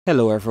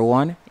Hello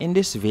everyone, in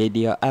this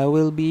video I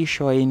will be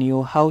showing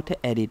you how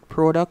to edit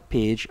product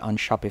page on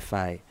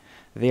Shopify.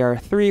 There are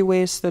three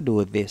ways to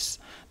do this.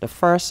 The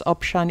first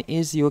option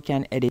is you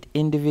can edit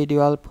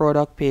individual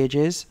product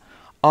pages,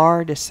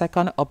 or the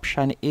second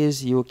option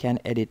is you can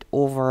edit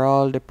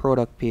overall the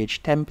product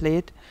page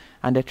template,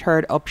 and the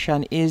third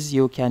option is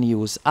you can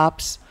use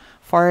apps.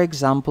 For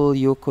example,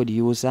 you could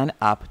use an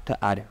app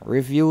to add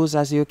reviews,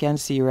 as you can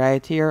see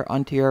right here,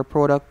 onto your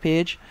product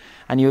page,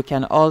 and you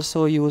can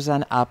also use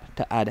an app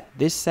to add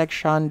this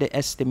section, the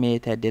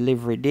estimated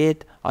delivery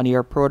date, on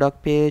your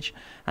product page,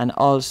 and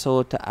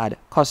also to add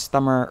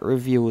customer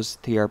reviews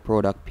to your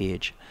product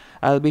page.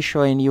 I'll be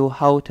showing you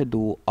how to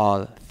do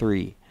all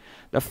three.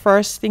 The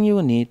first thing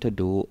you need to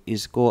do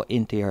is go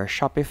into your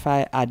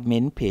Shopify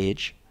admin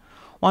page.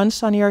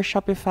 Once on your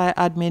Shopify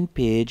admin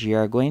page, you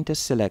are going to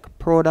select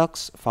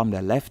products from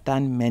the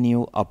left-hand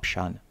menu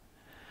option.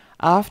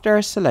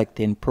 After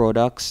selecting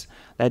products,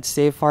 let's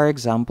say for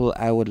example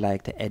I would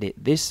like to edit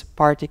this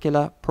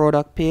particular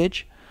product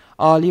page.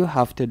 All you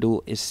have to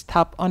do is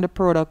tap on the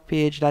product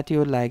page that you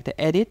would like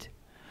to edit.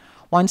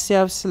 Once you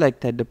have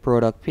selected the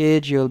product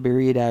page, you'll be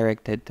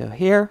redirected to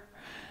here.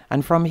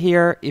 And from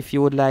here, if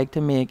you would like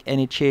to make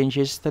any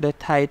changes to the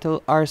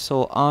title or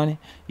so on,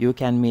 you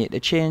can make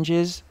the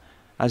changes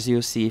as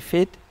you see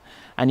fit,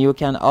 and you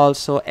can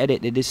also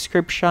edit the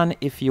description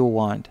if you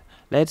want.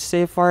 Let's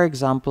say for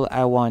example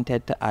I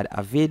wanted to add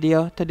a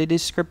video to the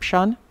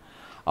description.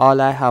 All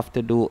I have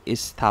to do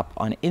is tap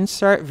on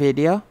insert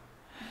video.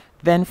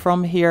 Then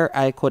from here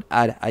I could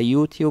add a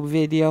YouTube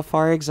video,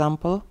 for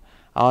example.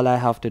 All I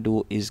have to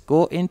do is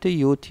go into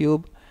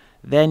YouTube.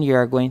 Then you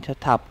are going to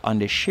tap on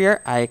the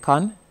share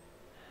icon.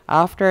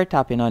 After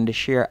tapping on the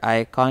share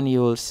icon,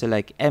 you will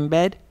select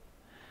embed.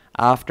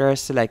 After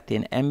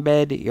selecting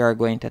embed, you are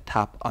going to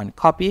tap on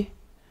copy,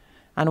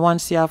 and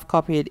once you have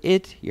copied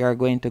it, you are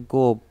going to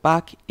go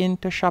back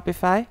into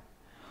Shopify.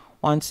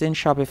 Once in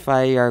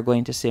Shopify, you are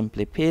going to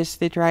simply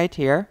paste it right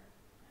here.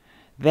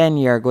 Then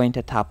you are going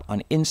to tap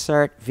on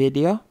insert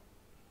video,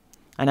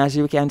 and as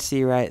you can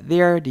see right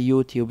there, the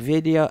YouTube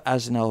video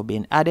has now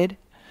been added.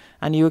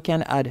 And you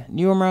can add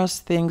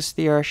numerous things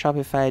to your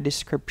Shopify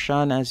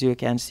description, as you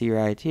can see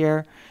right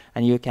here.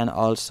 And you can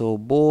also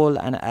bold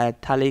and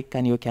italic,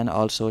 and you can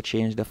also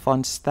change the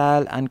font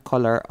style and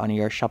color on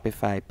your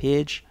Shopify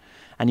page.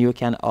 And you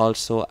can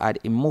also add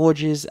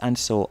emojis and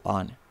so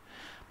on.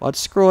 But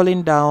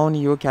scrolling down,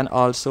 you can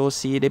also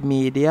see the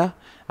media,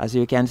 as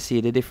you can see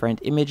the different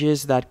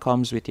images that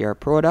comes with your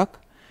product.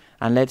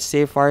 And let's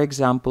say for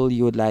example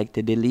you would like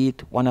to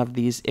delete one of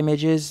these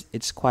images.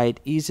 It's quite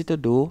easy to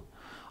do.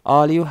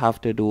 All you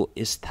have to do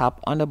is tap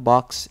on the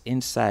box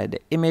inside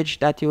the image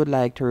that you would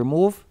like to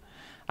remove.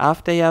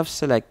 After you have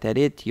selected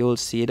it, you'll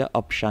see the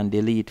option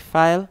delete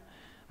file,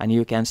 and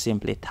you can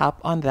simply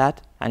tap on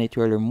that and it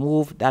will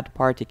remove that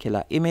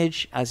particular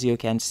image, as you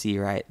can see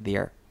right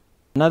there.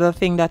 Another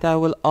thing that I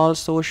will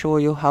also show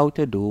you how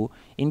to do,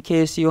 in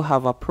case you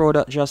have a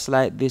product just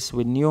like this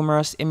with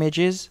numerous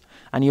images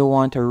and you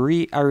want to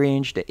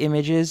rearrange the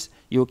images,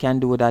 you can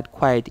do that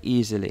quite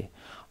easily.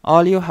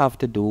 All you have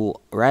to do,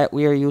 right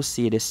where you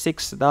see the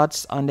 6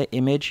 dots on the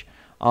image,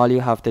 all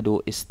you have to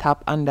do is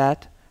tap on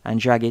that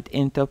and drag it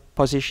into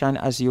position,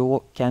 as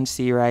you can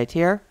see right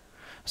here.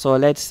 So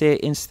let's say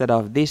instead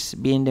of this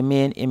being the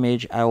main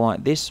image, I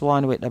want this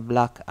one with the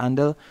black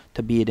handle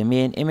to be the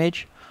main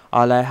image.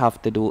 All I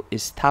have to do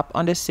is tap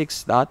on the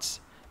 6 dots,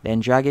 then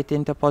drag it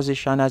into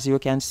position, as you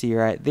can see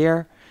right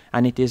there,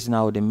 and it is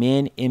now the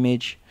main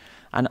image.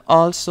 And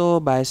also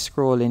by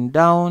scrolling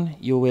down,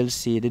 you will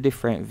see the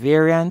different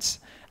variants.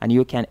 And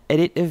you can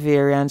edit the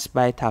variants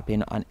by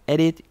tapping on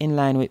edit in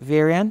line with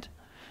variant.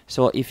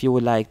 So if you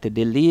would like to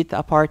delete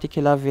a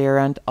particular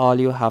variant, all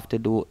you have to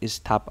do is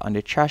tap on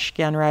the trash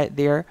can right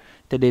there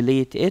to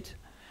delete it.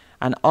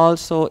 And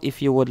also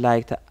if you would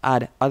like to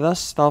add other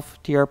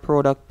stuff to your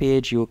product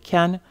page, you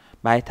can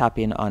by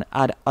tapping on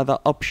add other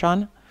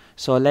option.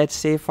 So let's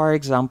say for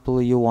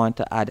example you want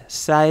to add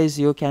size,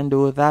 you can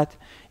do that.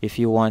 If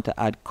you want to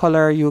add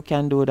color, you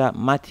can do that.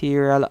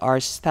 Material or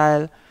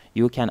style,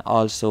 you can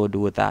also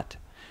do that.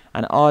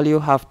 And all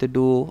you have to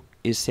do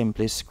is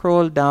simply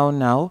scroll down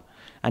now.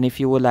 And if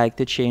you would like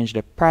to change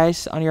the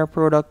price on your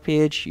product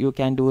page, you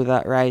can do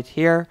that right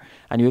here.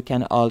 And you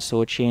can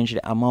also change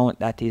the amount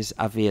that is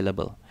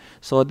available.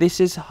 So this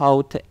is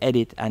how to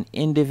edit an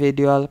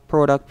individual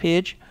product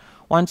page.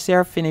 Once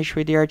you're finished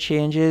with your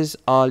changes,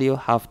 all you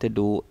have to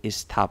do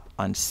is tap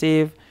on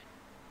save.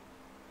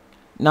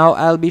 Now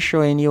I'll be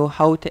showing you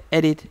how to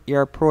edit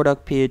your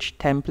product page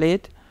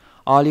template.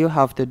 All you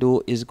have to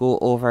do is go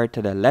over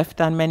to the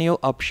left-hand menu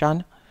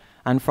option,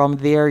 and from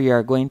there you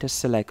are going to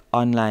select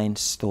online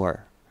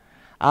store.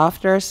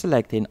 After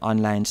selecting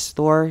online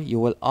store, you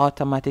will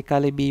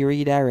automatically be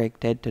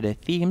redirected to the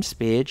themes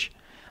page,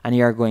 and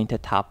you are going to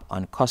tap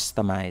on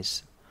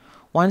customize.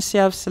 Once you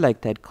have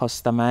selected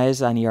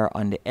customize and you're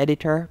on the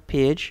editor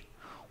page,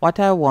 what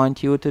I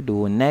want you to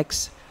do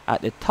next,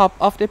 at the top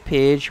of the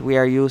page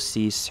where you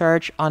see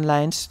search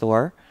online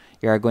store,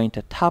 you are going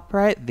to tap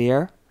right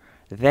there.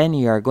 Then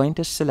you are going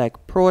to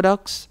select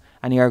products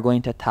and you are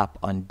going to tap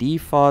on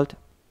default.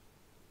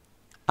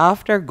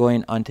 After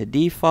going onto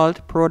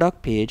default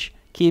product page,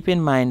 keep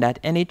in mind that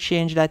any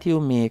change that you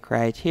make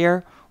right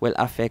here will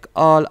affect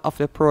all of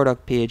the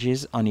product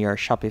pages on your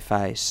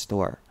Shopify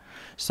store.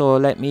 So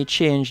let me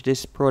change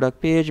this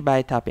product page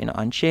by tapping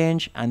on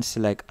change and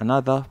select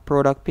another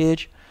product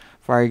page.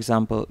 For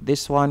example,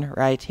 this one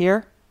right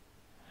here.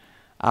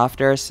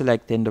 After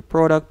selecting the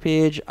product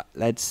page,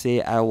 let's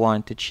say I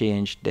want to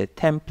change the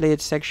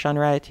template section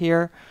right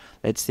here.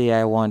 Let's say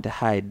I want to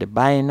hide the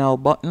buy now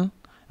button.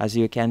 As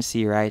you can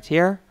see right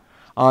here,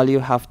 all you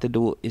have to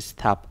do is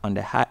tap on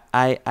the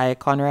eye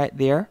icon right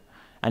there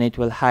and it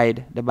will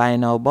hide the buy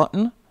now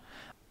button.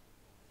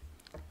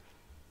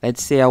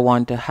 Let's say I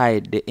want to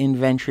hide the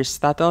inventory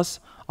status.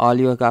 All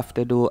you have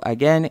to do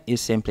again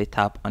is simply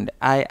tap on the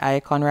eye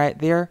icon right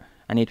there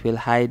and it will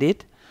hide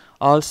it.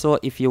 Also,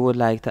 if you would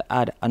like to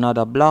add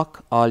another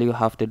block, all you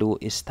have to do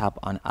is tap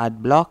on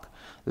add block.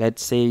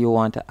 Let's say you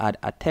want to add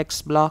a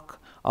text block.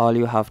 All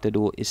you have to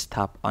do is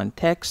tap on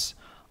text,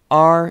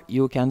 or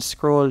you can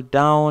scroll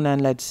down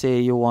and let's say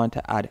you want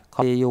to add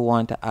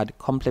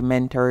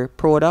complementary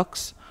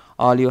products.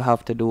 All you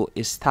have to do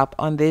is tap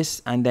on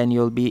this and then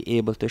you'll be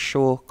able to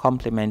show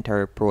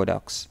complementary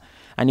products.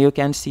 And you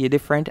can see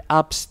different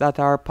apps that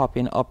are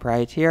popping up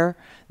right here.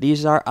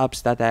 These are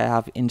apps that I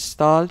have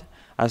installed.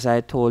 As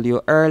I told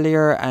you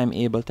earlier, I'm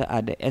able to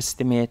add the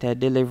estimated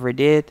delivery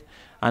date,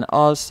 and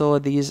also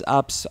these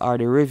apps are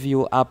the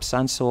review apps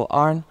and so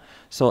on.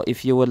 So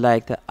if you would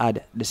like to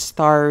add the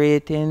star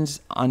ratings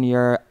on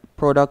your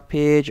product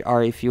page,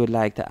 or if you would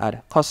like to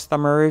add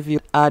customer review,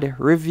 add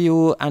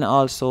review and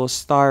also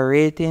star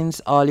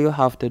ratings, all you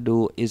have to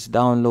do is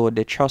download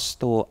the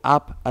Trusto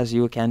app, as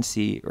you can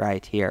see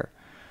right here.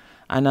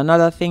 And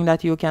another thing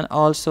that you can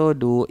also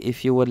do,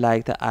 if you would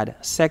like to add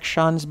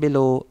sections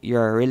below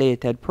your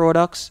related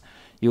products,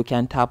 you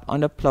can tap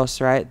on the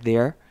plus right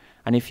there.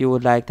 And if you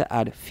would like to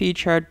add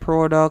featured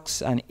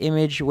products, an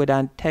image with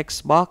a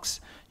text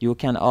box, you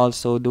can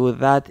also do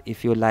that.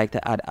 If you would like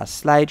to add a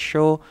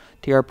slideshow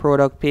to your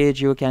product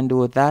page, you can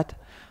do that.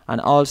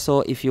 And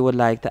also, if you would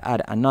like to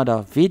add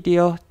another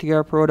video to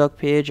your product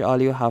page,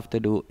 all you have to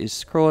do is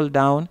scroll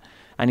down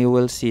and you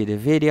will see the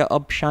video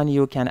option.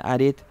 You can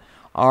add it,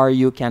 or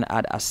you can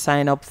add a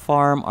sign up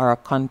form or a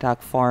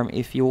contact form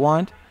if you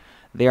want.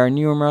 There are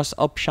numerous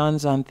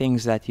options and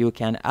things that you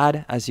can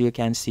add, as you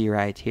can see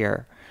right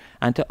here.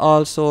 And to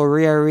also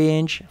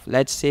rearrange,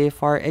 let's say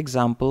for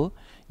example,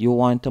 you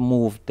want to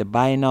move the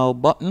buy now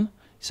button,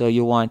 so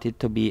you want it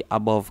to be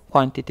above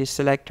quantity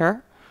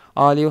selector.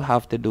 All you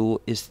have to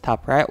do is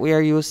tap right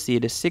where you see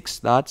the 6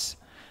 dots,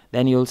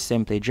 then you'll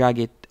simply drag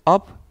it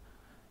up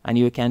and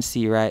you can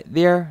see right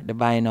there the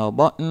buy now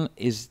button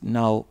is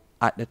now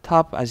at the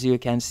top, as you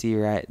can see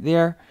right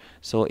there.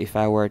 So if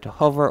I were to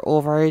hover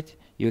over it,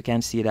 you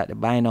can see that the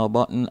buy now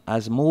button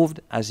has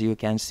moved, as you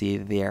can see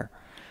there.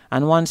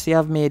 And once you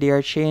have made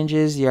your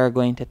changes, you are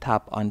going to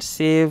tap on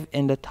save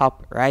in the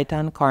top right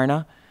hand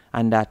corner,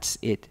 and that's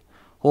it.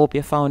 Hope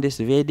you found this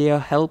video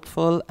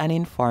helpful and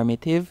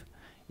informative.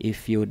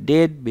 If you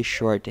did, be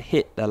sure to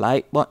hit the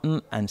like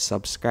button and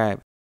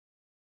subscribe.